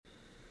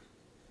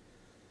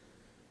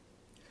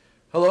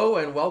Hello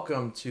and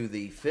welcome to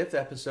the fifth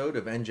episode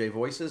of NJ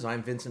Voices.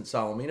 I'm Vincent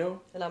Solomino.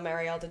 And I'm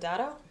Marielle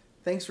Dodato.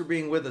 Thanks for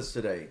being with us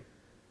today.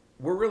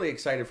 We're really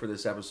excited for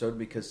this episode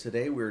because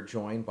today we're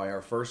joined by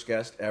our first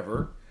guest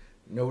ever,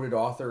 noted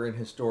author and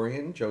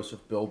historian Joseph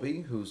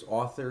Bilby, who's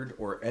authored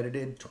or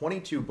edited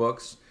 22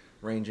 books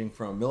ranging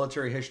from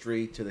military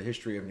history to the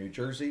history of New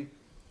Jersey.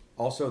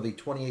 Also the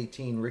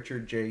 2018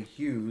 Richard J.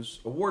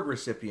 Hughes Award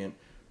recipient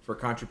for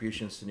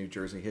contributions to New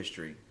Jersey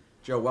history.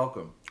 Joe,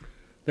 welcome.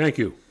 Thank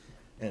you.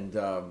 And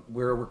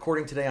we're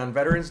recording today on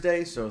Veterans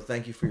Day, so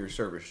thank you for your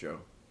service,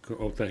 Joe.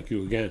 Oh, thank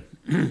you again.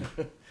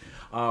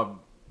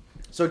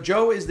 So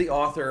Joe is the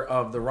author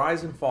of The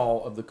Rise and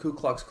Fall of the Ku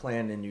Klux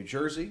Klan in New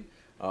Jersey,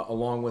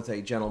 along with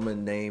a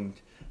gentleman named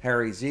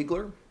Harry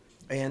Ziegler.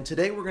 And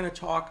today we're going to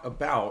talk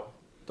about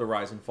the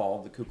rise and fall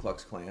of the Ku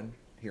Klux Klan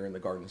here in the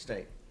Garden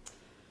State.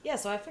 Yeah,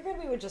 so I figured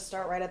we would just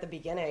start right at the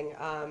beginning.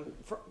 I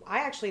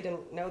actually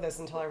didn't know this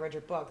until I read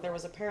your book. There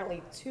was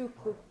apparently two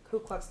Ku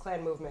Klux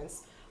Klan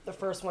movements. The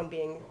first one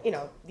being,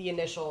 the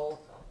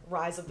initial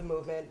rise of the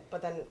movement,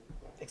 but then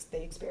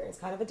they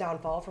experienced kind of a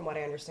downfall, from what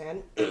I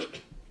understand.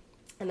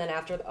 And then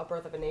after the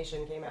Birth of a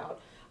Nation came out,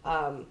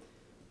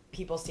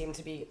 people seemed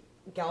to be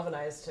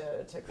galvanized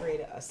to create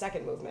a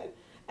second movement.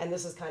 And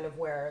this is kind of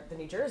where the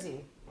New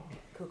Jersey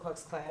Ku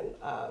Klux Klan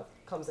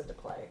comes into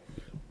play.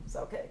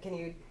 So can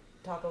you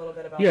talk a little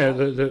bit about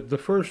that? The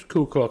first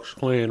Ku Klux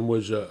Klan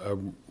was a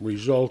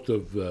result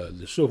of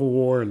the Civil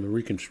War and the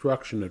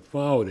Reconstruction that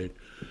followed it.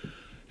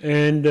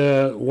 And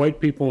white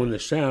people in the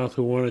South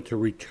who wanted to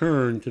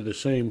return to the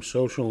same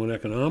social and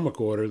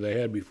economic order they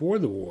had before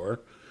the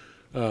war,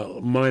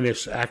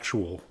 minus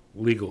actual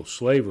legal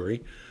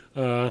slavery,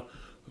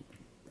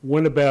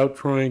 went about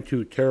trying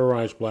to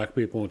terrorize black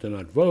people into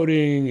not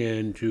voting,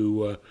 and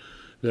to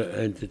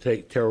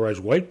terrorize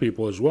white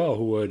people as well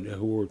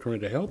who were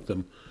trying to help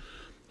them.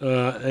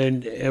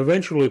 And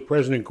eventually,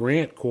 President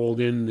Grant called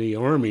in the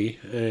army,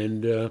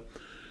 and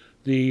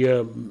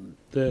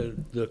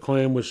the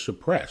Klan was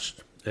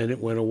suppressed. And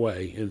it went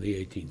away in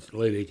the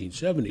late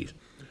 1870s.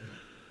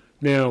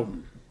 Now,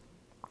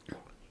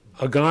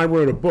 a guy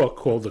wrote a book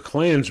called The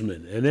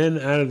Klansman, and then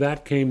out of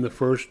that came the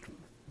first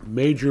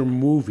major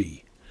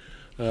movie,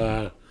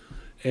 and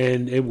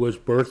it was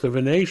Birth of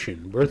a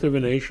Nation. Birth of a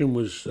Nation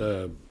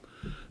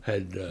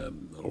had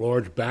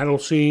large battle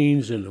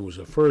scenes, and it was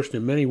a first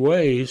in many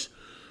ways,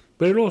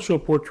 but it also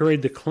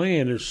portrayed the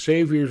Klan as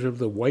saviors of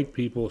the white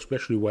people,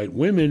 especially white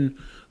women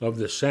of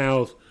the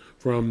South,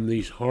 from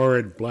these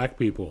horrid black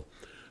people.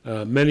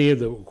 Many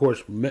of of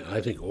course, I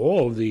think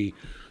all of the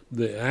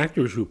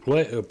actors who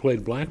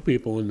played black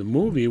people in the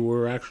movie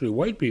were actually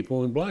white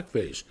people in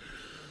blackface.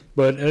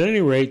 But at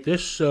any rate,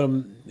 this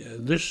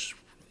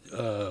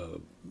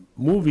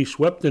movie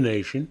swept the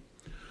nation,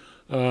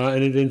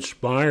 and it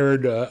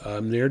inspired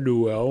a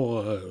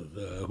ne'er-do-well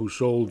who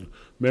sold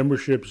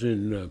memberships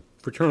in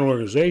fraternal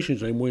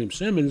organizations named William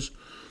Simmons,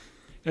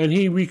 and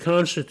he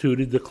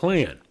reconstituted the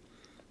Klan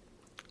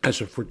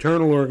as a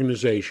fraternal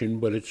organization,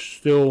 but it's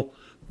still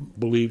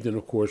believed in,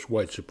 of course,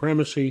 white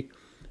supremacy,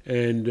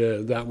 and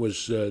that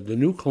was the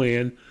new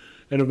Klan.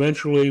 And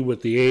eventually,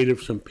 with the aid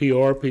of some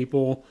PR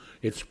people,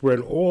 it spread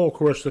all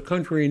across the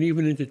country and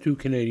even into 2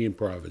 Canadian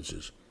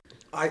provinces.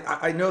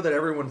 I know that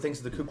everyone thinks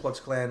of the Ku Klux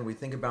Klan, we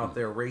think about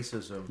their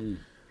racism,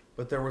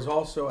 but there was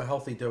also a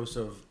healthy dose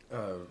of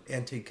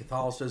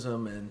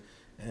anti-Catholicism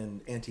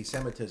and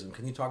anti-Semitism.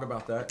 Can you talk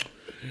about that?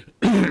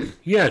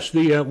 Yes,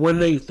 when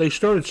they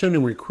started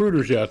sending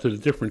recruiters out to the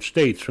different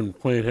states from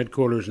Klan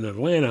headquarters in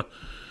Atlanta,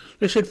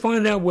 they said,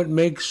 find out what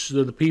makes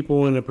the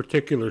people in a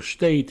particular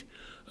state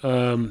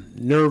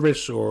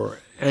nervous or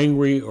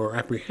angry or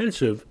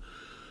apprehensive.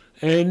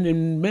 And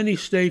in many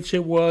states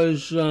it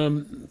was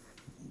the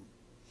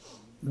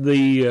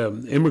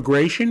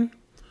immigration,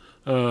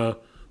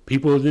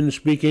 people who didn't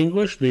speak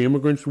English, the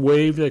immigrants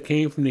wave that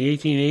came from the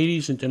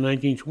 1880s into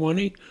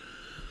 1920.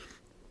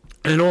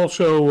 And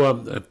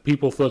also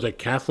people thought that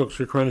Catholics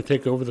were trying to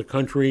take over the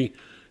country,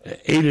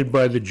 aided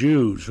by the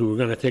Jews who were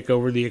going to take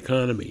over the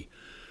economy.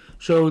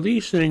 So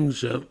these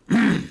things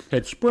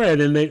had spread,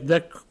 and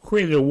that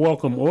created a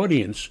welcome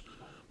audience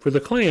for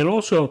the Klan.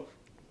 Also,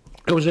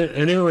 it was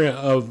an area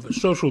of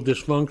social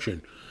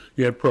dysfunction.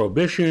 You had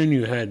prohibition,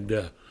 you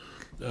had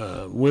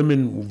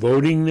women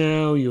voting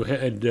now, you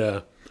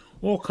had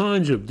all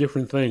kinds of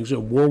different things.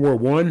 World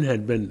War I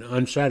had been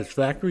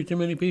unsatisfactory to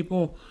many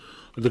people.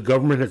 The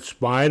government had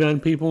spied on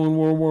people in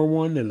World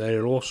War I, and they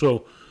had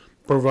also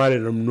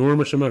provided an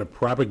enormous amount of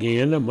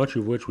propaganda, much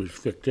of which was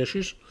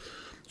fictitious.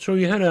 So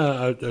you had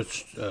a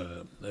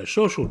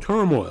social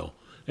turmoil,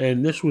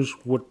 and this was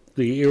what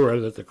the era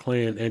that the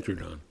Klan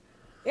entered on.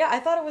 Yeah, I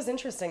thought it was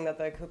interesting that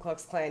the Ku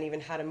Klux Klan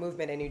even had a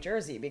movement in New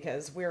Jersey,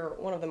 because we're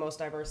one of the most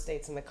diverse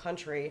states in the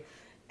country,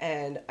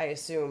 and I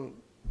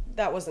assume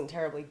that wasn't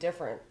terribly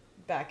different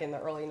back in the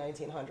early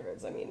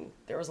 1900s. I mean,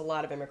 there was a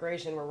lot of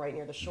immigration. We're right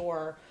near the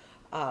shore.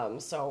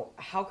 So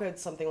how could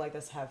something like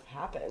this have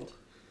happened?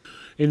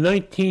 In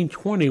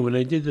 1920, when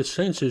they did the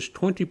census,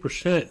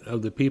 20%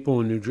 of the people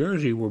in New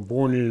Jersey were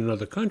born in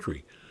another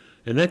country,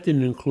 and that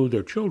didn't include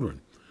their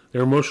children. They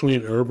were mostly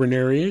in urban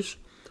areas.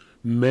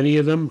 Many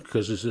of them,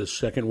 because it's the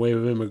second wave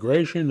of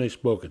immigration, they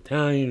spoke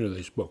Italian or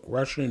they spoke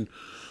Russian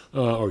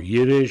or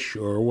Yiddish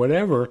or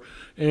whatever.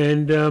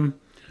 And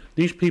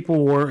these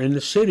people were in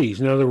the cities.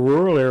 Now, the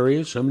rural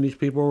areas, some of these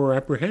people were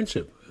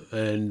apprehensive.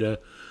 And,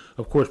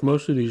 of course,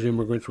 most of these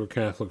immigrants were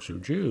Catholics or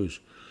Jews.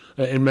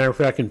 As a matter of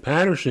fact, in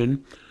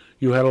Patterson,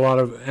 you had a lot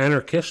of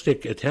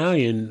anarchistic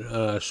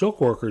Italian silk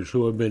workers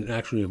who had been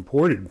actually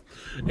imported.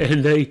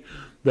 And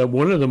that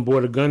one of them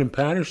bought a gun in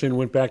Patterson,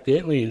 went back to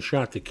Italy, and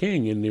shot the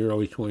king in the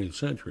early 20th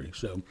century.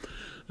 So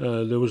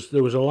there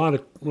was a lot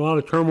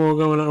of turmoil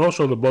going on.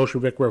 Also, the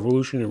Bolshevik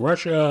Revolution in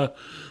Russia.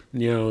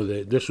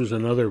 This was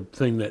another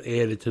thing that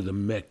added to the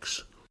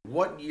mix.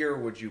 What year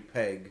would you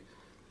peg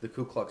the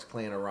Ku Klux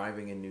Klan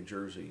arriving in New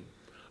Jersey?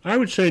 I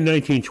would say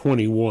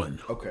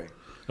 1921. Okay.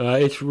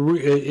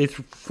 It's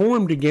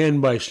formed again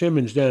by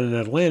Simmons down in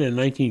Atlanta in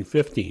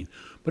 1915,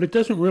 but it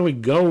doesn't really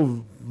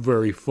go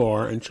very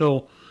far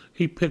until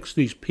he picks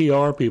these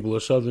PR people,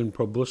 the Southern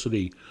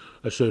Publicity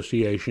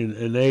Association,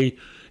 and they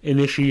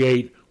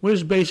initiate what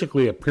is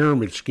basically a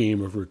pyramid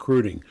scheme of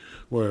recruiting,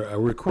 where a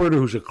recruiter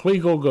who's a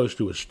Kliegel goes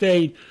to a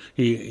state,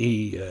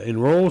 he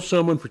enrolls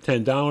someone for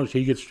 $10,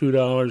 he gets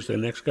 $2, the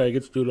next guy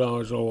gets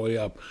 $2 all the way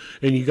up.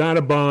 And you got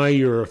to buy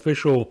your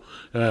official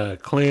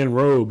Klan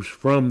robes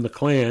from the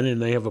Klan,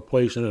 and they have a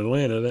place in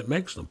Atlanta that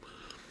makes them.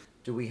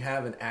 Do we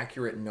have an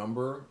accurate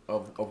number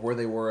of where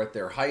they were at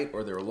their height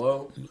or their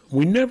low?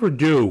 We never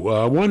do.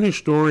 One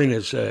historian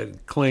has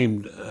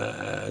claimed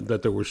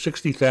that there were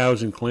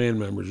 60,000 Klan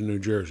members in New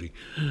Jersey.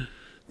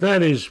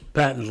 That is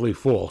patently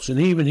false. And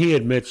even he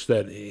admits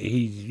that he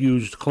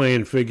used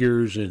Klan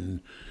figures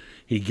and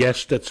he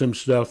guessed at some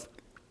stuff.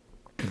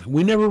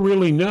 We never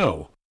really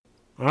know.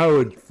 I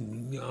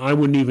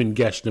wouldn't even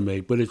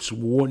guesstimate, but it's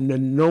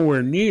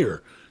nowhere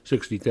near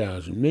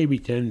 60,000. Maybe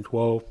 10,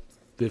 12,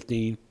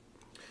 15.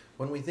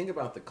 When we think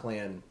about the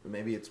Klan,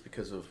 maybe it's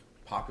because of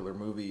popular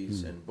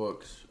movies and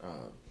books,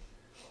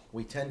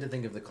 we tend to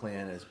think of the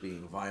Klan as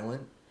being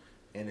violent.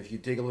 And if you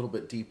dig a little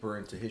bit deeper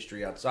into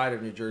history outside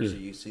of New Jersey,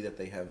 you see that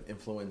they have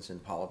influence in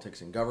politics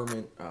and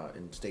government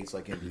in states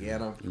like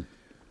Indiana.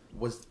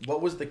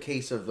 What was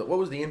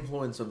the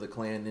influence of the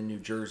Klan in New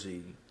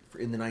Jersey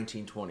in the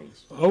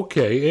 1920s?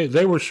 Okay,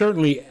 they were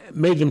certainly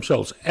made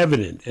themselves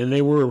evident, and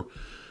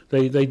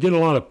they did a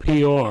lot of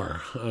PR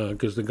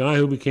because the guy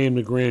who became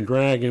the Grand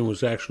Dragon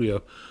was actually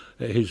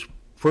his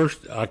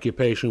first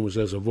occupation was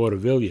as a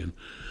vaudevillian.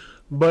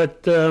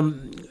 But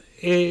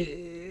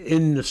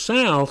in the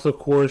South, of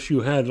course,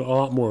 you had a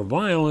lot more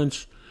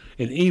violence,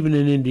 and even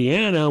in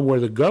Indiana, where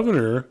the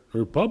governor,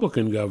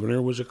 Republican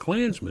governor, was a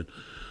Klansman.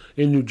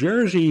 In New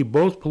Jersey,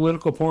 both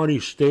political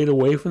parties stayed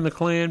away from the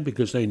Klan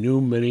because they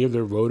knew many of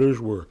their voters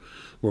were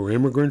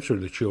immigrants or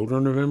the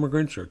children of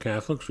immigrants or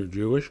Catholics or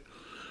Jewish.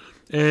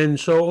 And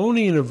so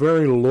only in a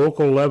very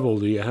local level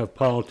do you have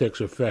politics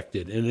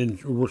affected, and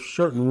in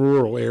certain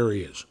rural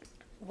areas.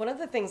 One of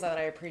the things that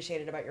I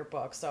appreciated about your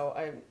book,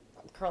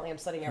 I'm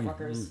studying at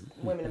Rutgers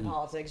Women in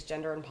Politics,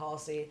 Gender and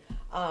Policy.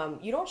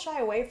 You don't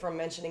shy away from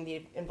mentioning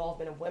the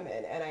involvement of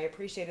women, and I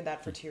appreciated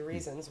that for two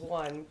reasons.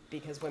 One,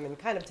 because women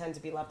kind of tend to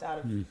be left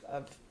out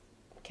of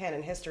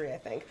canon history, I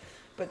think.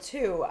 But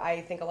two,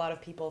 I think a lot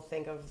of people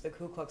think of the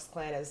Ku Klux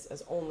Klan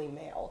as only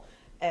male.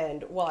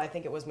 And while I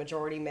think it was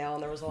majority male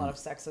and there was a lot of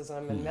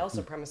sexism and male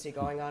supremacy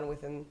going on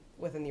within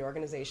the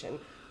organization,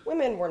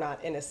 women were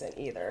not innocent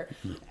either.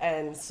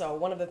 And so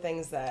one of the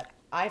things that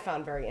I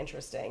found very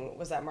interesting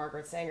was that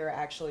Margaret Sanger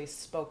actually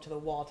spoke to the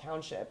Wall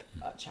Township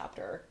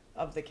chapter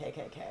of the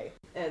KKK.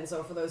 And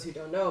so for those who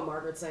don't know,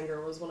 Margaret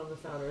Sanger was one of the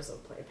founders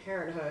of Planned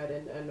Parenthood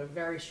and a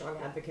very strong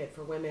advocate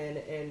for women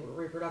and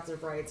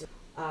reproductive rights.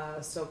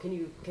 So can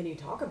you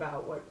talk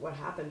about what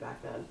happened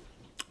back then?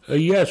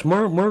 Yes,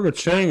 Margaret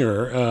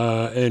Sanger,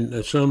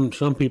 and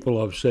some people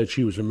have said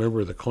she was a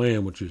member of the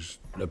Klan, which is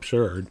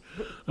absurd.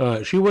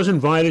 She was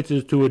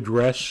invited to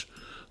address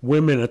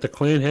women at the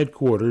Klan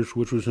headquarters,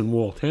 which was in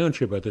Wall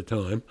Township at the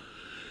time,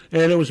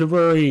 and it was a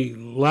very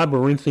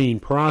labyrinthine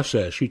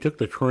process. She took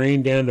the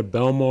train down to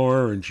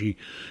Belmar, and she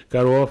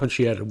got off, and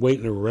she had to wait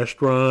in a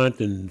restaurant,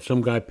 and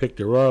some guy picked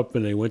her up,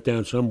 and they went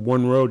down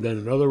one road, then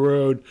another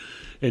road,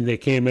 and they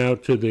came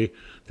out to the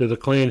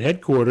Klan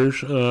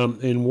headquarters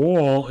in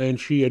Wall, and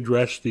she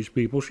addressed these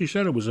people. She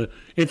said it was an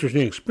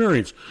interesting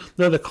experience.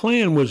 Now, the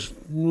Klan was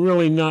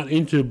really not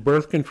into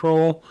birth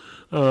control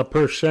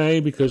per se,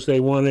 because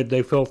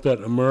they felt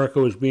that America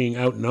was being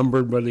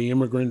outnumbered by the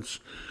immigrants,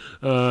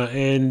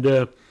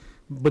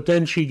 but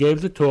then she gave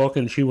the talk,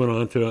 and she went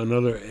on to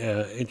another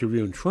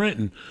interview in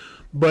Trenton,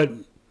 but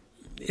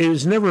it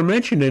was never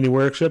mentioned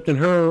anywhere except in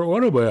her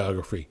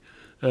autobiography.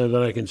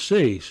 That I can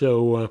see.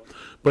 So,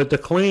 but the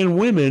Klan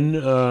women,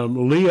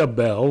 Leah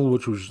Bell,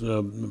 which was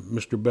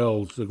Mr.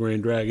 Bell's, the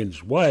Grand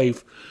Dragon's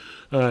wife,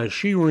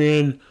 she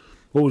ran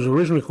what was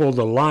originally called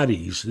the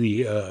Lotties,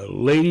 the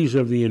Ladies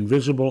of the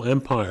Invisible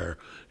Empire,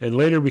 and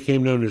later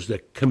became known as the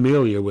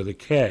Camellia with a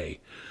K.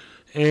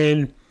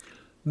 And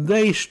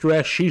she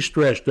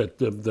stressed that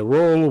the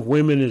role of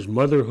women is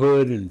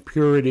motherhood and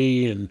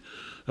purity, and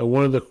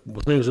one of the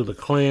things of the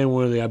Klan,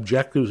 one of the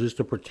objectives is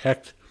to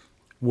protect,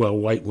 well,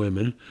 white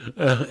women,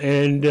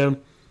 and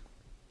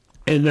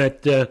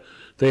that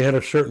they had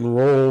a certain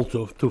role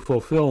to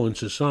fulfill in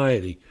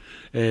society,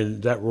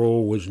 and that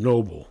role was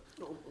noble.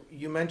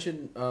 You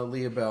mentioned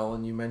Leah Bell,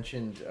 and you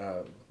mentioned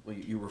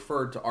you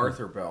referred to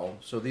Arthur Bell.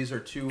 So these are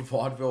two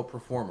vaudeville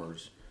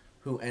performers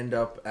who end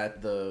up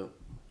at the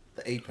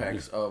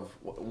apex of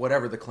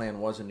whatever the Klan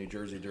was in New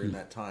Jersey during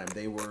that time.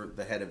 They were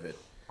the head of it.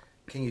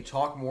 Can you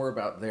talk more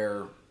about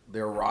their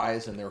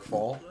rise and their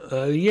fall?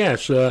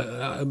 Yes.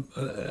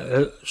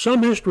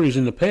 Some histories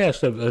in the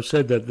past have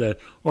said that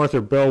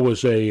Arthur Bell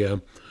was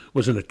an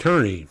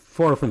attorney.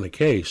 Far from the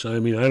case. I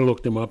mean, I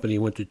looked him up, and he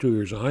went to 2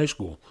 years of high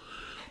school.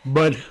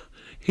 But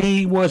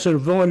he was a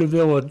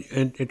vaudeville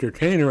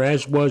entertainer,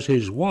 as was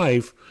his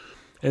wife,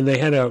 and they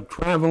had a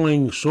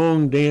traveling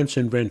song, dance,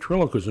 and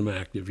ventriloquism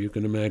act, if you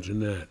can imagine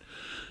that.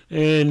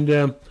 And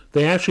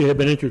they actually had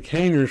been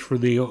entertainers for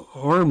the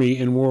Army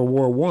in World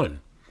War I.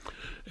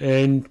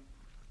 And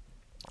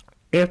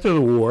after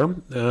the war,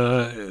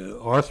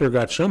 Arthur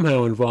got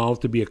somehow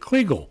involved to be a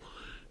Kliegel,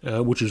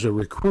 which is a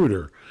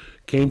recruiter.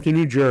 Came to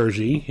New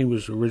Jersey. He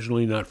was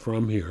originally not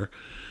from here.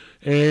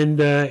 And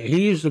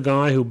he is the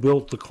guy who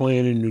built the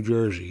Klan in New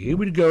Jersey. He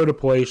would go to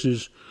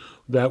places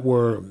that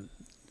were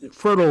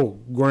fertile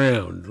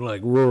ground,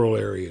 like rural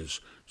areas,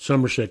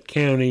 Somerset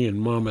County and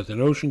Monmouth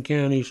and Ocean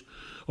counties,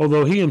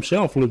 although he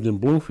himself lived in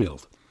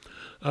Bloomfield.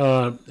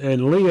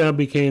 And Leah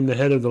became the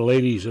head of the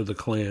ladies of the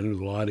Klan, or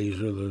the Lotties,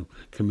 or the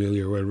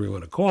Camellia, or whatever you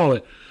want to call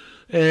it.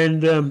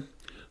 And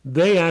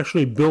they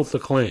actually built the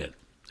Klan.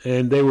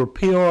 And they were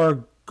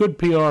good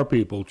PR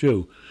people,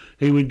 too.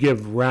 He would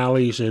give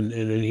rallies, and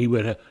he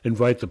would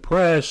invite the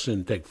press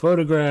and take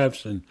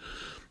photographs, and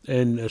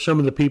some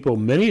of the people,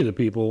 many of the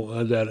people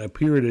that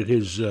appeared at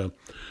his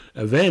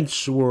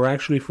events were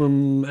actually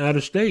from out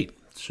of state.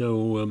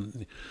 So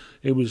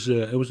it was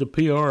a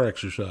PR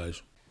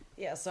exercise.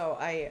 Yeah, so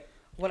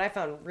what I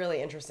found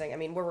really interesting, I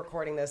mean, we're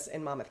recording this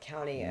in Monmouth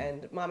County,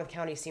 and Monmouth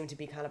County seemed to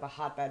be kind of a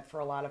hotbed for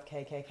a lot of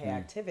KKK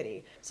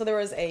activity. So there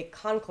was a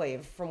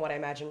conclave, from what I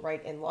imagine,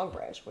 right in Long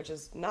Branch, which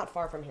is not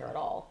far from here at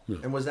all.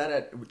 And was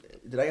that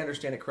did I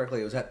understand it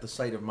correctly? It was at the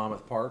site of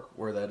Monmouth Park,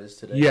 where that is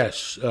today?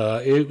 Yes,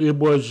 it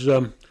was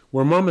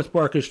where Monmouth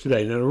Park is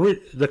today. Now,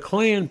 the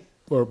Klan,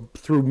 or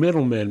through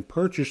middlemen,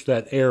 purchased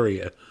that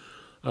area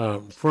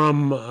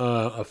from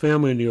a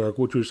family in New York,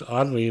 which was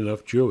oddly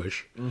enough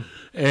Jewish.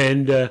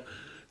 And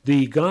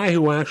the guy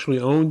who actually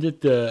owned it,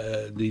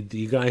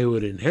 the guy who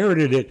had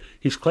inherited it,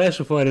 he's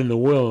classified in the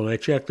will, and I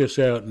checked this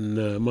out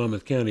in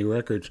Monmouth County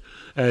records,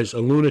 as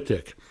a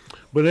lunatic.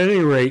 But at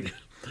any rate,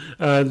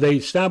 they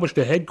established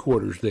a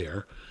headquarters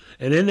there,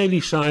 and then they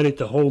decided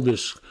to hold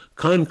this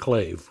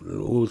conclave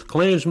with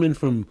Klansmen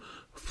from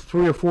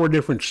 3 or 4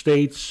 different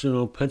states,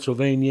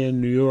 Pennsylvania,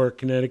 New York,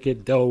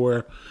 Connecticut,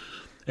 Delaware,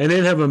 and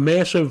then have a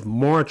massive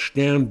march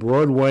down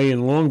Broadway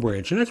in Long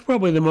Branch. And that's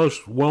probably the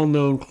most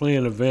well-known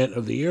Klan event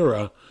of the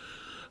era.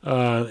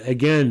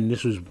 Again,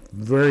 this was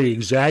very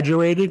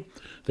exaggerated.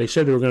 They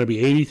said there were going to be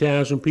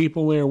 80,000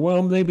 people there.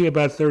 Well, maybe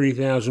about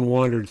 30,000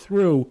 wandered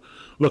through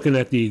looking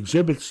at the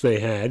exhibits they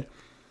had.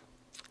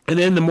 And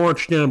then the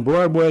march down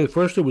Broadway,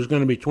 first it was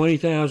going to be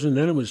 20,000,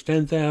 then it was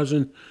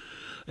 10,000,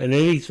 and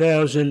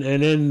 80,000,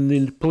 and then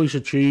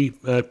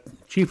the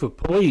chief of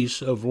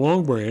police of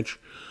Long Branch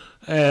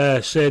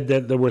said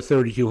that there were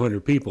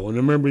 3,200 people. And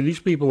remember, these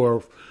people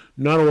are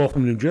not all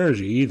from New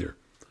Jersey either,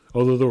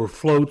 although there were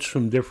floats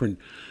from different,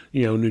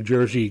 New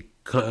Jersey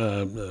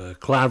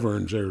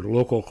claverns or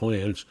local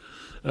clans.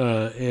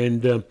 But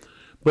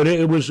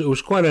it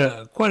was quite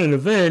an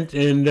event,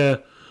 and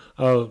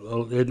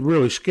it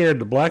really scared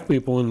the black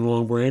people in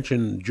Long Branch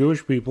and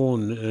Jewish people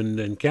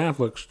and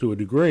Catholics to a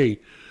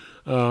degree.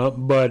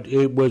 But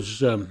it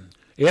was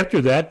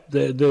after that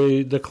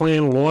the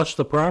Klan lost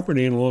the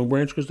property in Long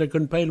Branch because they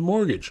couldn't pay the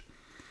mortgage,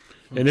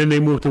 and then they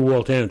moved to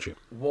Wall Township.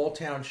 Wall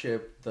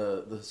Township,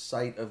 the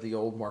site of the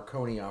old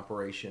Marconi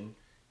operation.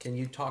 Can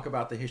you talk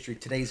about the history?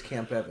 Today's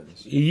Camp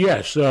Evans.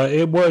 Yes,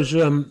 it was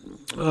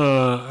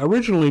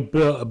originally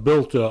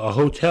built a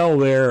hotel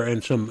there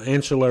and some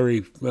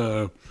ancillary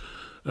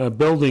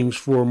buildings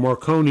for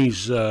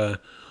Marconi's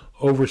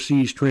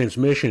overseas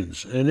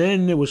transmissions, and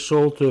then it was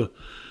sold to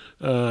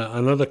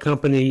another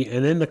company,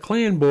 and then the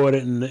Klan bought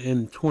it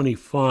in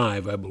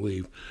 25, I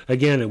believe.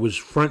 Again, it was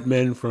front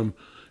men from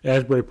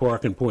Asbury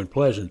Park and Point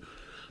Pleasant.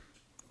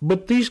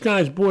 But these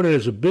guys bought it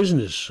as a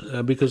business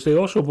because they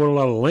also bought a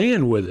lot of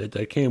land with it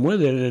that came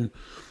with it, and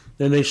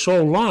then they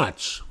sold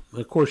lots.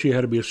 Of course, you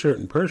had to be a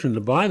certain person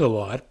to buy the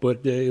lot,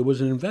 but it was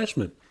an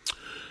investment.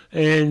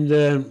 And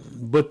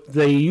but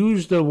they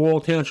used the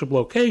Wall Township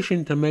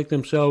location to make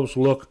themselves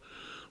look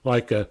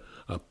like a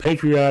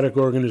patriotic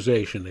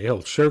organization. They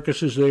held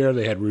circuses there.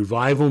 They had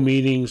revival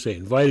meetings. They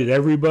invited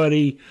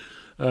everybody.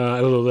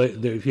 Although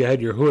if you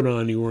had your hood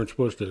on, you weren't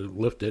supposed to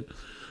lift it.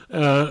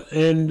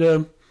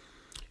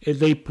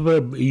 They put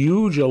a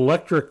huge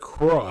electric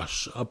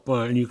cross up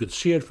on, and you could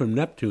see it from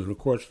Neptune, of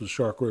course, the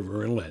Shark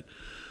River Inlet.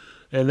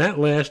 And that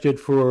lasted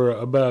for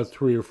about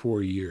 3 or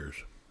 4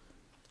 years.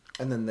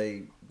 And then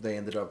they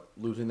ended up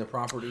losing the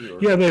property? Or?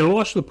 Yeah, they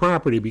lost the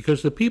property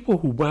because the people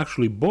who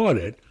actually bought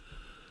it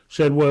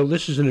said, well,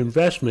 this is an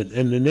investment.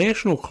 And the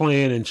National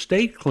Klan and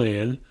State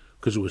Klan,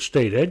 because it was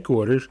state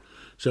headquarters,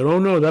 said, oh,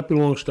 no, that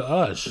belongs to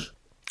us.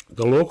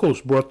 The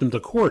locals brought them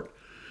to court.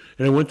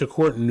 And it went to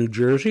court in New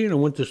Jersey, and it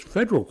went to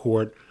federal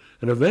court.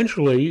 And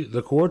eventually,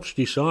 the courts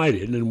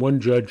decided, and one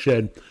judge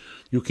said,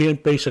 you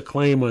can't base a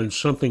claim on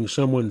something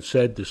someone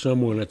said to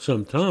someone at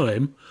some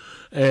time.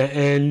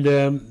 And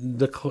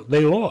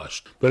they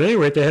lost. But at any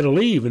rate, they had to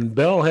leave, and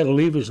Bell had to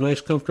leave his nice,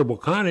 comfortable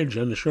cottage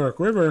on the Shark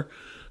River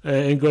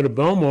and go to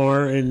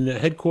Belmar and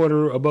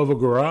headquarter above a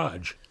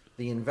garage.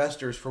 The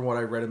investors, from what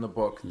I read in the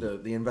book,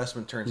 the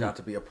investment turns out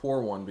to be a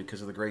poor one because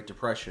of the Great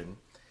Depression.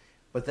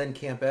 But then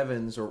Camp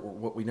Evans, or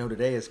what we know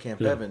today as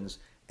Camp Evans,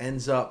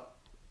 ends up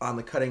on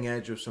the cutting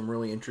edge of some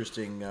really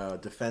interesting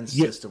defense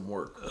system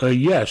work.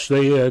 Yes,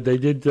 they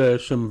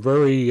did some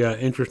very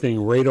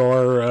interesting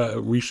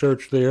radar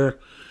research there.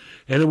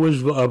 And it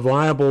was a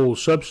viable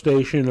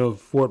substation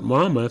of Fort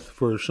Monmouth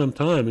for some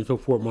time until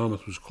Fort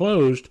Monmouth was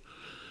closed.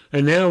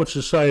 And now it's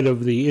the site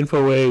of the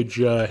Info Age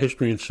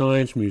History and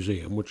Science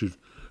Museum, which is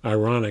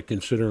ironic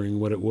considering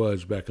what it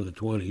was back in the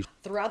 20s.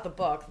 Throughout the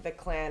book, the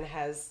Klan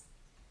has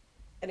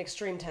an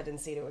extreme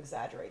tendency to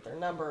exaggerate their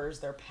numbers,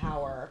 their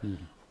power,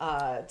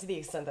 to the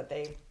extent that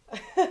they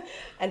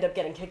end up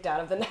getting kicked out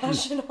of the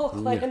National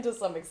Klan to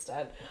some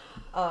extent.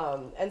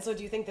 And so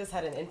do you think this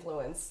had an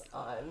influence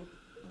on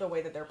the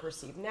way that they're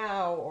perceived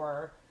now,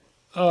 or?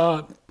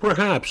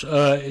 Perhaps.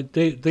 After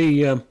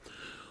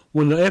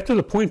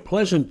the Point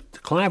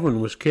Pleasant Clavering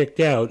was kicked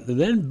out,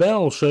 then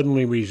Bell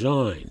suddenly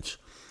resigns.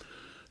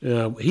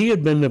 He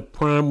had been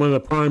one of the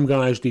prime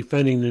guys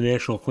defending the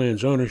National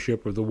Klan's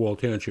ownership of the Wall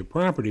Township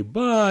property,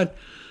 but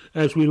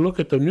as we look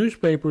at the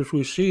newspapers,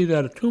 we see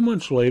that 2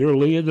 months later,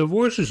 Leah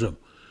divorces him,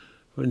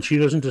 and she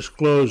doesn't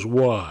disclose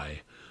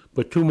why.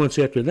 But 2 months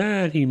after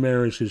that, he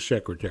marries his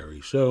secretary.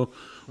 So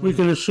we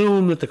can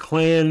assume that the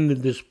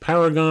Klan, this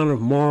paragon of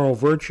moral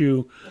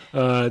virtue,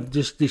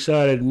 just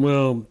decided,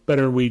 well,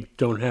 better we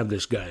don't have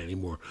this guy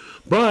anymore.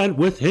 But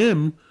with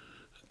him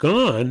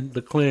gone,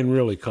 the Klan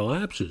really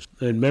collapses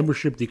and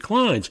membership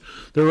declines.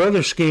 There are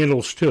other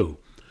scandals, too.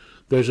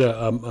 There's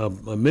a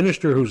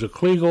minister who's a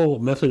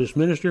Kleagle Methodist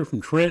minister from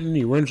Trenton.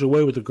 He runs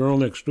away with the girl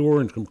next door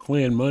and some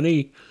Klan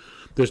money.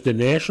 There's the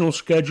national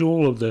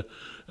schedule of the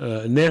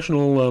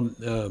national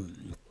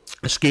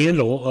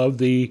scandal of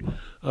the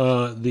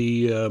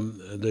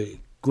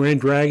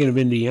Grand Dragon of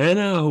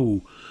Indiana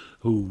who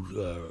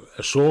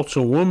assaults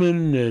a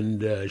woman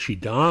and she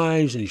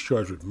dies and he's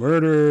charged with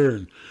murder,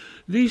 and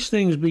these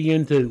things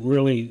begin to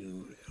really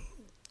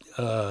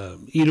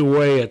eat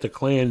away at the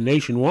Klan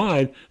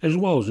nationwide as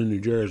well as in New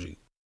Jersey.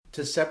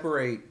 To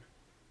separate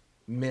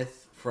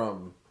myth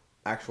from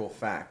actual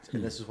fact,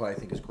 and this is what I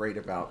think is great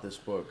about this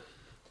book,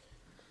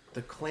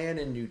 the Klan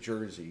in New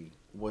Jersey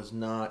was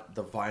not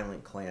the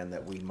violent Klan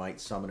that we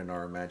might summon in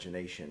our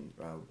imagination.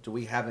 Do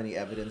we have any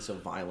evidence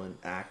of violent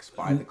acts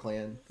by the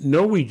Klan?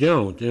 No, we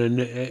don't.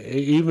 And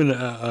even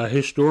a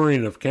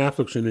historian of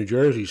Catholics in New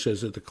Jersey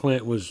says that the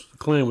Klan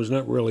was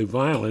not really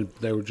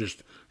violent. They were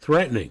just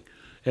threatening.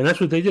 And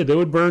that's what they did. They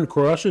would burn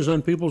crosses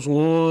on people's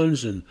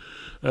lawns, and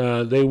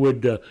they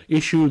would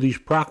issue these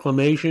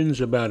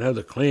proclamations about how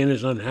the Klan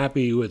is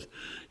unhappy with,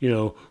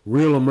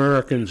 real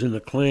Americans in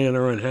the Klan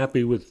are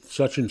unhappy with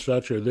such and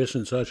such or this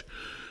and such.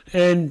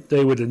 And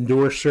they would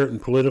endorse certain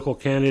political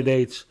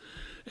candidates,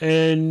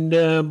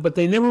 but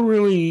they never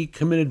really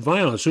committed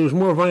violence. There was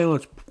more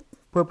violence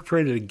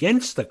perpetrated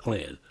against the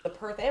Klan. The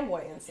Perth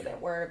Amboy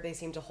incident, where they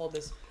seemed to hold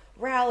this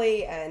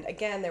rally, and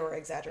again, they were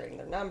exaggerating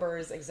their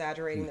numbers,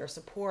 exaggerating their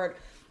support,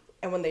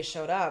 and when they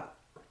showed up,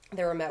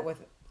 they were met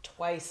with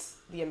twice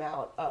the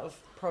amount of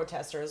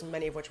protesters,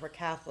 many of which were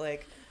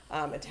Catholic,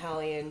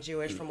 Italian,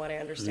 Jewish, from what I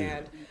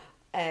understand,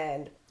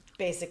 and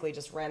basically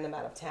just ran them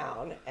out of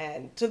town,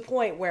 and to the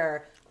point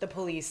where the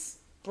police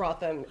brought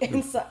the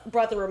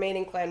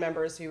remaining Klan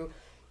members who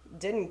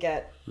didn't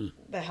get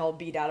the hell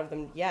beat out of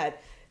them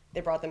yet.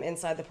 They brought them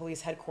inside the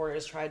police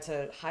headquarters, tried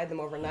to hide them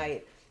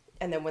overnight,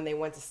 and then when they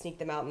went to sneak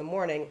them out in the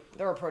morning,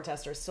 there were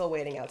protesters still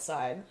waiting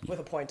outside with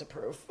a point of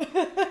proof.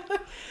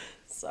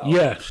 So.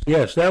 Yes,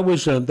 that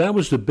was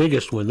the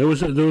biggest one. There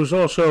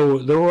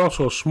were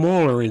also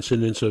smaller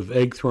incidents of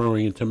egg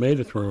throwing and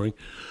tomato throwing.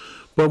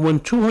 But when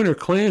 200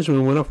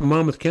 Klansmen went up from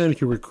Monmouth County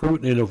to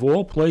recruit in, of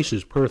all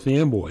places, Perth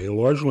Amboy, a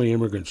largely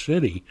immigrant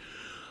city,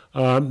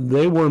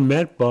 they were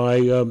met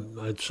by,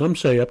 some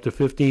say, up to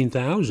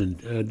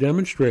 15,000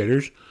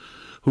 demonstrators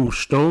who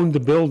stoned the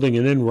building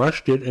and then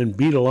rushed it and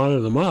beat a lot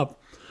of them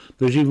up.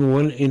 There's even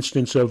one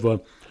instance of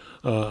a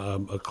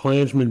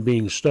Klansman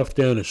being stuffed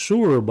down a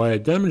sewer by a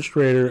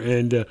demonstrator,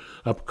 and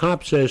a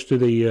cop says to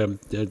the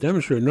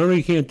demonstrator, no,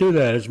 you can't do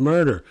that, it's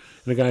murder.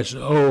 And the guy says,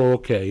 oh,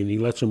 okay, and he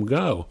lets him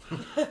go.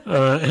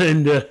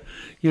 They're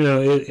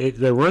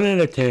running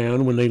out of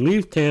town. When they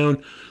leave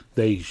town,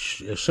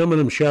 some of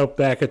them shout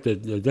back at the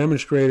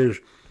demonstrators,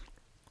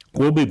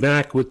 we'll be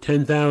back with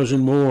 10,000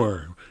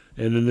 more.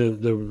 And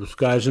then the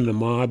guys in the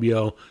mob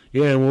yell,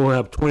 yeah, and we'll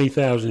have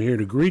 20,000 here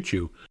to greet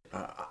you.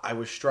 I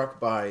was struck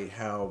by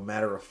how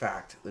matter of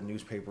fact the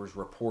newspapers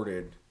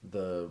reported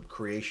the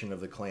creation of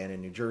the Klan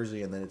in New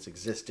Jersey and then its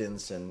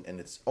existence, and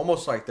it's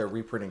almost like they're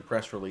reprinting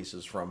press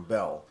releases from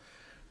Bell.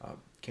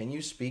 Can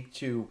you speak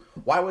to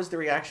why was the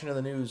reaction of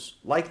the news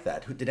like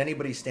that? Did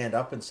anybody stand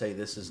up and say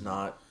this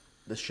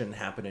shouldn't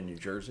happen in New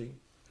Jersey?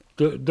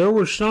 There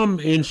were some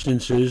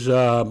instances.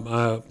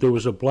 There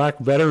was a black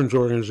veterans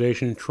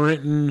organization in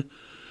Trenton,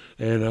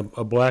 and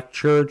a black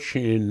church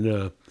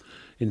in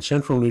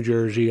central New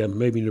Jersey,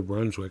 maybe New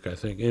Brunswick, I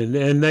think,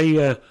 and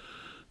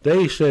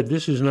they said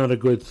this is not a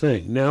good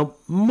thing. Now,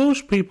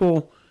 most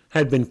people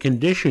had been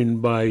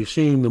conditioned by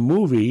seeing the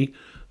movie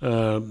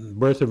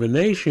Birth of a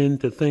Nation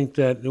to think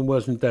that it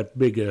wasn't that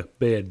big a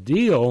bad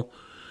deal,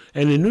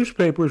 and the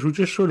newspapers were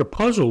just sort of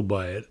puzzled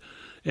by it,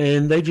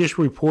 and they just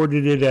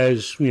reported it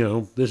as,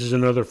 this is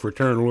another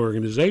fraternal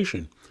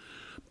organization.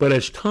 But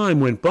as time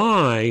went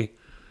by,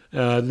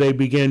 they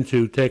began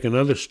to take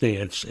another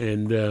stance,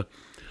 and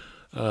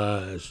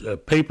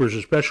papers,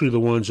 especially the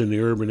ones in the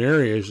urban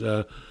areas,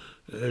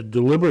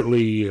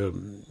 deliberately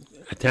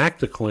attacked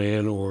the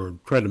Klan or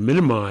tried to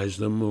minimize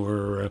them,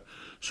 or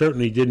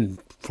certainly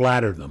didn't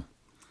flatter them.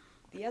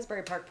 The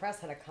Asbury Park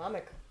Press had a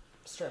comic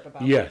strip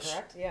about yes.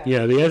 that, correct?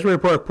 Yeah, the Asbury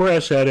Park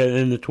Press had it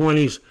in the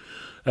 1920s.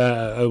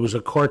 It was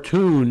a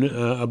cartoon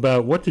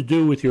about what to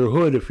do with your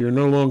hood if you're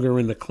no longer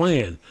in the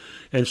Klan.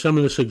 And some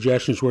of the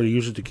suggestions were to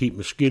use it to keep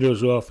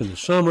mosquitoes off in the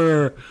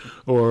summer,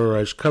 or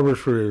as covers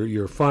for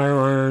your fire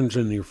irons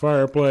in your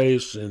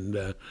fireplace, and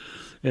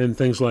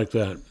things like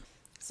that.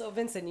 So,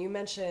 Vincent, you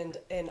mentioned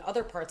in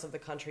other parts of the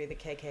country the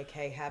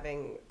KKK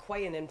having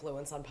quite an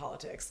influence on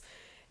politics.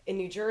 In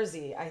New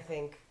Jersey, I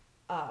think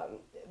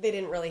they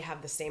didn't really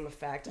have the same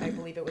effect. I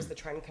believe it was the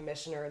Trenton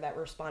commissioner that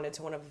responded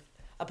to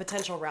a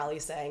potential rally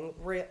saying,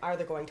 are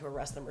they going to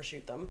arrest them or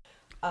shoot them?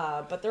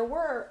 But there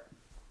were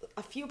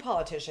a few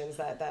politicians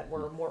that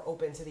were more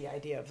open to the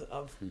idea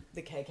of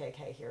the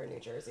KKK here in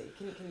New Jersey.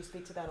 Can you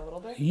speak to that a little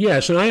bit?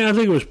 Yes, and I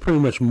think it was pretty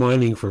much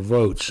mining for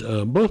votes.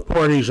 Both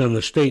parties on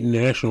the state and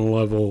national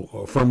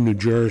level from New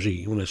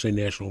Jersey, when I say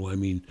national, I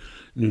mean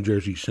New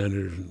Jersey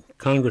senators and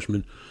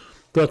congressmen,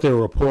 thought they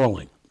were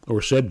appalling,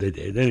 or said they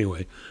did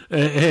anyway,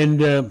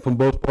 and from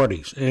both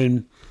parties.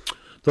 And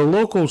the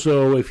locals,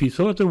 though, if you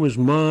thought there was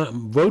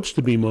votes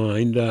to be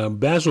mined,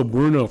 Basil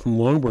Bruno from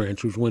Long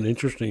Branch was one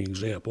interesting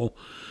example.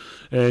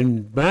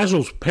 And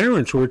Basil's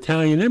parents were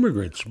Italian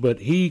immigrants, but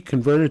he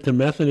converted to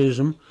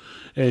Methodism,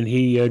 and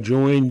he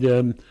joined,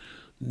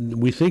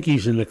 we think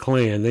he's in the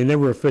Klan. They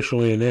never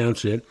officially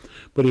announced it,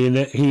 but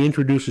he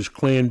introduces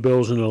Klan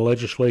bills in the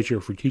legislature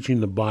for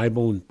teaching the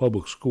Bible in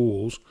public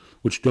schools,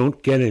 which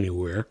don't get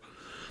anywhere.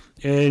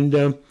 And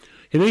then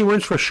he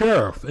runs for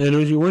sheriff, and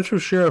as he runs for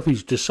sheriff,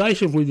 he's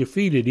decisively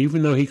defeated,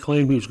 even though he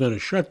claimed he was going to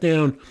shut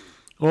down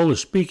all the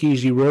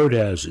speakeasy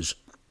roadhouses.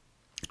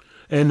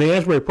 And the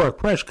Asbury Park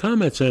Press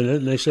comments on it,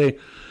 and they say,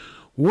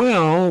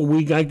 well,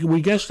 we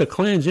guess the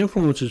Klan's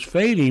influence is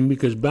fading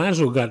because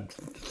Basil got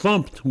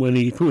thumped when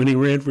he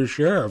ran for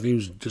sheriff. He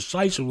was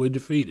decisively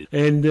defeated.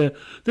 And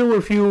there were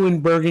a few in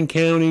Bergen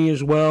County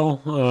as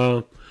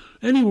well.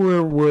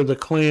 Anywhere where the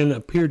Klan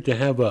appeared to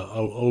have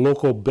a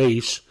local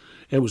base,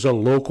 it was a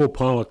local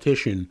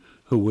politician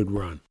who would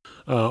run.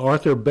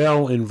 Arthur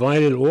Bell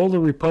invited all the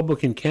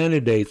Republican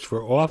candidates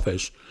for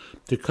office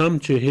to come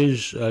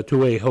to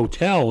to a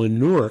hotel in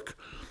Newark,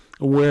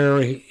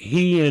 where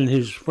he and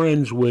his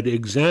friends would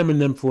examine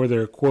them for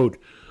their, quote,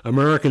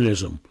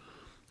 Americanism.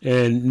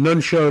 And none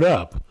showed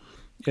up.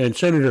 And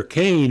Senator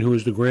Kane, who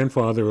was the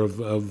grandfather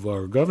of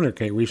our Governor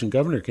Kane, recent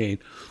Governor Kane,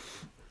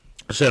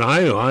 said,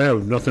 I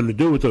have nothing to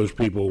do with those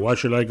people. Why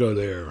should I go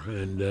there?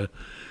 And the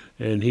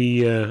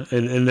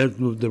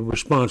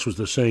response was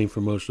the same for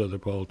most other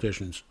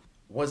politicians.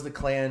 Was the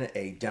Klan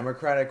a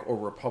Democratic or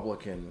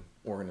Republican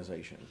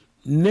organization?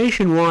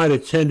 Nationwide,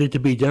 it tended to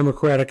be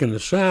Democratic in the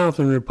South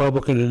and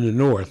Republican in the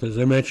North. As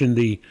I mentioned,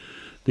 the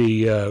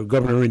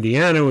governor of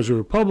Indiana was a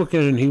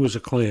Republican, and he was a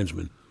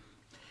Klansman.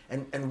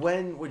 And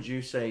when would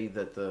you say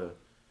that the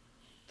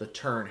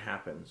turn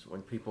happens,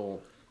 when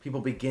people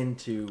begin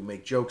to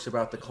make jokes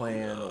about the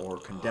Klan or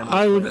condemn the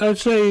Klan? I'd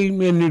say in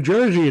New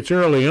Jersey it's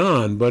early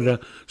on,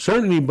 but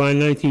certainly by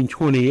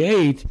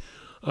 1928,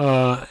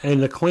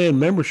 and the Klan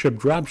membership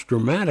drops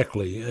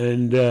dramatically,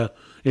 and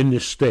in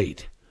this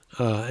state.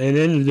 And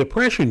then the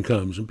Depression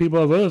comes, and people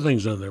have other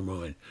things on their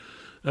mind.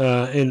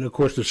 And, of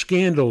course, the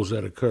scandals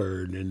that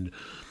occurred.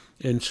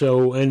 And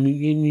so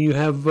you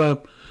have,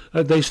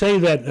 they say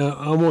that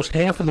almost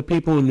half of the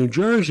people in New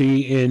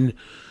Jersey in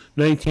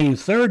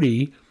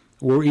 1930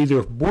 were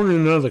either born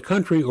in another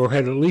country or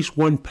had at least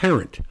one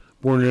parent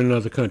born in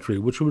another country,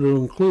 which would have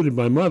included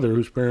my mother,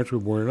 whose parents were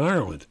born in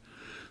Ireland.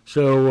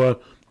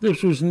 So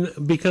this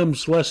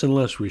becomes less and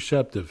less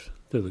receptive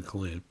to the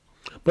Klan.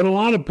 But a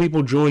lot of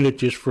people joined it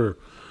just for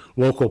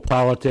local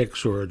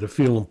politics or to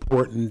feel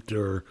important,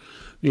 or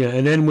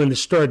and then when it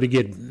started to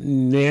get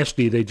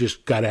nasty, they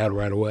just got out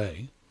right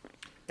away.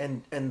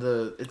 And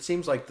it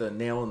seems like the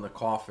nail in the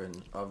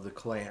coffin of the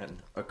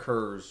Klan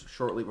occurs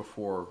shortly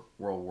before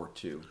World War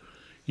II.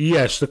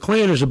 Yes, the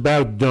Klan is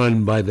about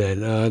done by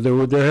then.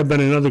 There had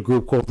been another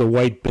group called the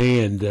White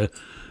Band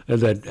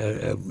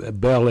that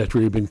Bell,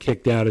 after he'd been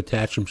kicked out,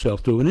 attached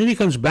himself to. And then he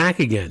comes back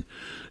again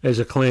as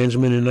a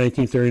Klansman in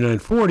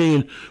 1939-40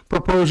 and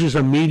proposes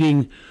a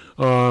meeting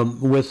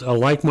with a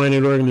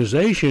like-minded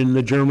organization,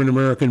 the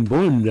German-American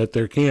Bund, at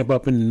their camp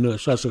up in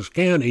Sussex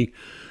County.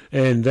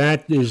 And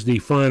that is the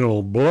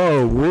final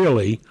blow,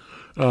 really.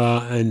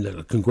 And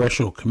the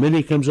congressional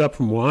committee comes up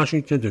from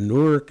Washington to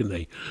Newark, and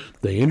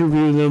they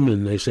interview them,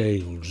 and they say,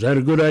 "Is that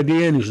a good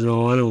idea?" And he says,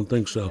 "No, I don't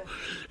think so."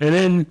 And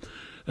then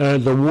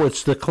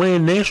it's the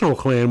Klan, National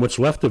Klan, what's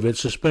left of it,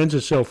 suspends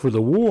itself for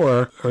the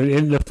war.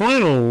 And the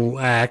final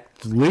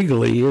act,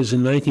 legally, is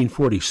in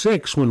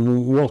 1946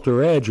 when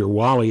Walter Edge, or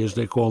Wally as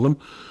they call him,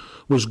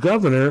 was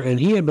governor, and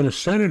he had been a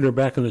senator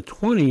back in the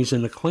 20s,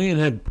 and the Klan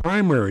had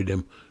primaried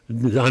him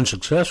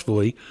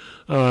unsuccessfully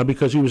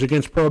because he was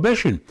against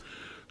Prohibition.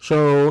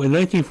 So in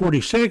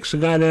 1946, the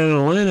guy down in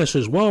Atlanta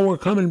says, "Well, we're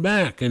coming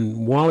back."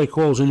 And Wally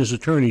calls in his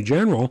attorney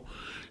general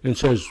and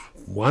says,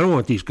 "Well, I don't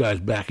want these guys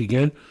back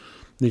again."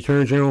 The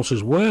attorney general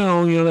says,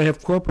 "Well, they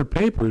have corporate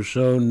papers,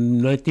 so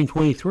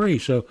 1923."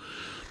 So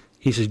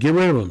he says, "Get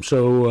rid of them."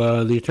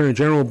 So the attorney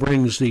general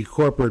brings the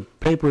corporate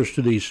papers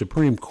to the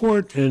Supreme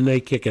Court, and they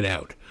kick it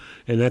out.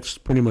 And that's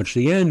pretty much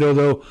the end,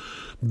 although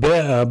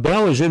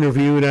Bell is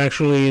interviewed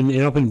actually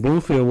up in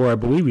Bloomfield, where I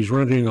believe he's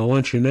running a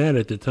luncheonette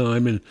at the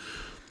time, and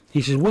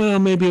he says, "Well,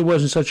 maybe it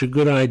wasn't such a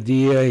good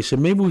idea." He said,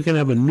 "Maybe we can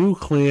have a new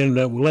Klan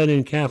that will let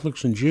in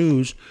Catholics and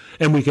Jews,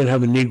 and we can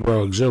have a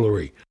Negro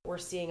auxiliary." We're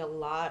seeing a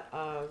lot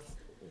of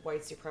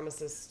white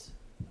supremacist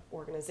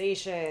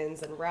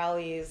organizations and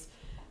rallies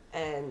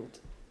and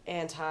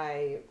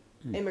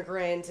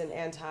anti-immigrant and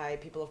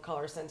anti-people of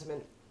color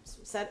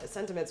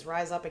sentiments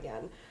rise up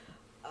again.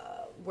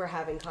 We're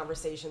having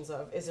conversations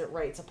of, is it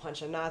right to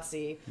punch a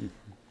Nazi,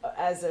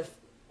 as if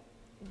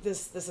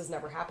this has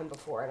never happened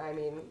before. And I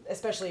mean,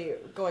 especially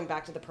going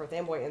back to the Perth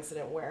Amboy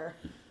incident, where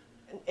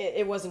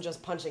it wasn't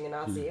just punching a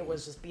Nazi, it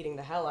was just beating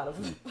the hell out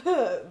of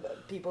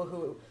people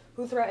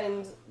who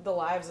threatened the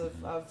lives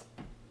of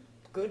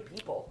good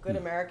people, good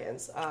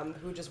Americans,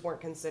 who just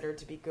weren't considered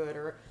to be good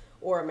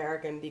or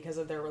American because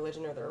of their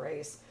religion or their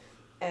race.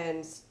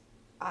 And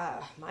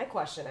my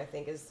question, I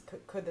think, is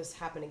could this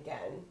happen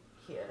again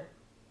here?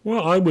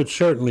 Well, I would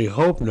certainly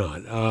hope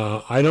not.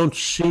 I don't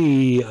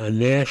see a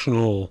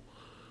national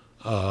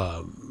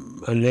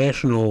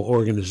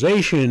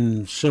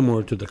organization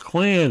similar to the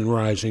Klan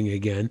rising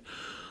again.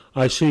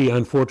 I see,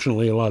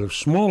 unfortunately, a lot of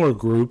smaller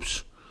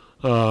groups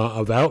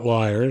of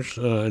outliers,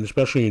 and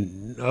especially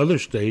in other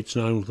states,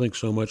 and I don't think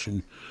so much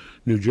in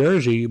New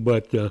Jersey,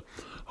 but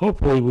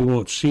hopefully we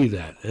won't see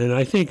that. And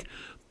I think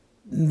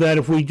that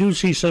if we do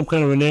see some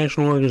kind of a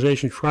national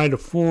organization try to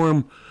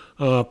form,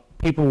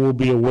 people will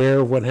be aware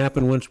of what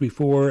happened once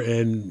before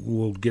and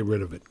will get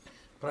rid of it.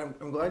 But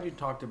I'm glad you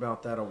talked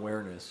about that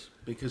awareness,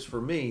 because for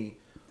me,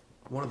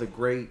 one of the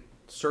great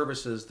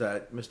services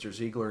that Mr.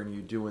 Ziegler and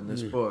you do in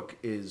this book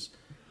is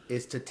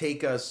to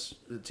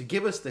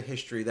give us the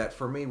history that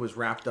for me was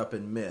wrapped up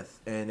in myth.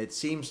 And it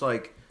seems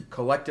like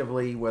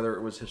collectively, whether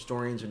it was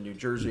historians in New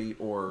Jersey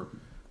or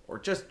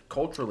just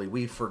culturally,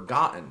 we've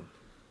forgotten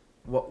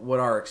what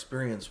our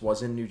experience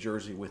was in New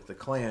Jersey with the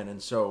Klan.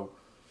 And so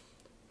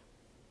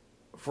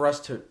for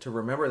us to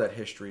remember that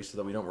history so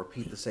that we don't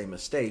repeat the same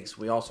mistakes,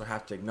 we also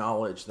have to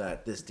acknowledge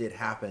that this did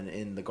happen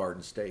in the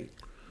Garden State.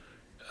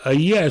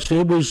 Yes,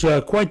 it was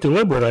quite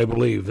deliberate, I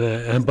believe.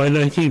 And by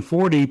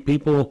 1940,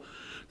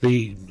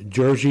 the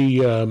Jersey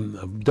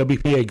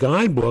WPA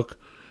guidebook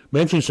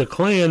mentions the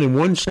Klan in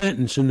one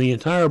sentence in the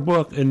entire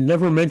book and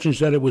never mentions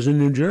that it was in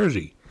New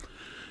Jersey.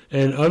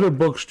 And other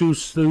books do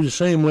the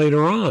same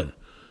later on.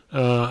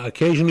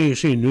 Occasionally you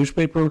see a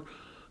newspaper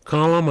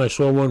column. I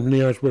saw one from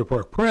the Archbishop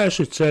Park Press.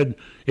 It said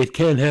it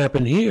can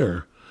happen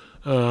here.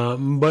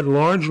 But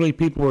largely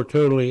people are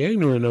totally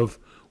ignorant of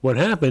what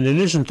happened. It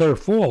isn't their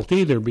fault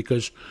either,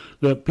 because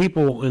the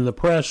people in the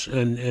press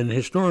and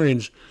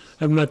historians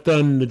have not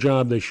done the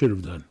job they should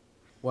have done.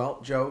 Well,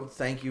 Joe,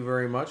 thank you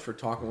very much for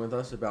talking with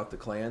us about the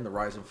Klan, the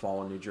rise and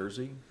fall in New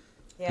Jersey.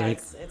 Yeah,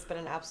 it's been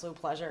an absolute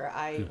pleasure.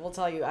 I will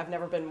tell you, I've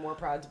never been more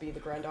proud to be the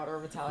granddaughter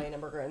of Italian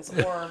immigrants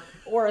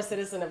or a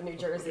citizen of New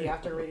Jersey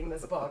after reading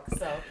this book.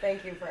 So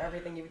thank you for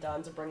everything you've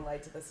done to bring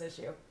light to this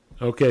issue.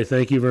 Okay,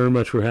 thank you very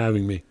much for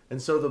having me.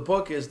 And so the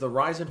book is The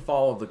Rise and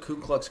Fall of the Ku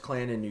Klux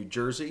Klan in New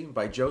Jersey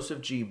by Joseph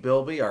G.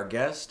 Bilby, our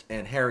guest,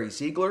 and Harry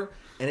Ziegler.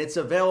 And it's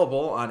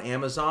available on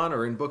Amazon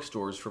or in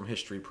bookstores from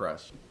History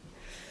Press.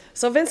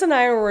 So Vince and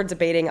I were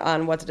debating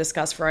on what to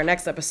discuss for our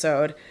next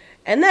episode,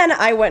 and then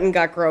I went and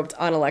got groped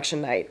on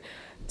election night.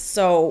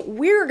 So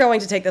we're going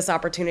to take this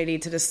opportunity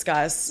to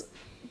discuss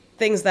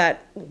things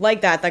that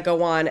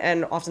go on,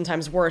 and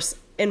oftentimes worse,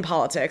 in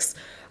politics.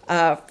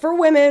 For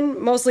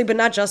women, mostly, but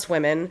not just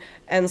women.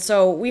 And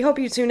so we hope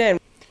you tune in.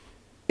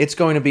 It's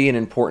going to be an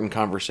important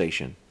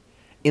conversation.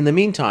 In the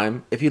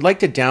meantime, if you'd like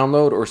to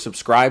download or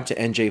subscribe to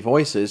NJ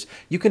Voices,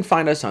 you can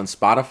find us on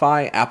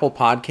Spotify, Apple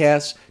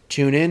Podcasts,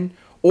 TuneIn,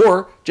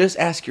 or just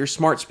ask your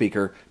smart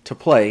speaker to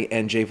play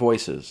NJ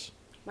Voices.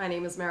 My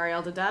name is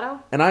Marielle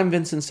Dodato. And I'm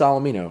Vincent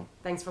Salamino.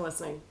 Thanks for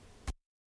listening.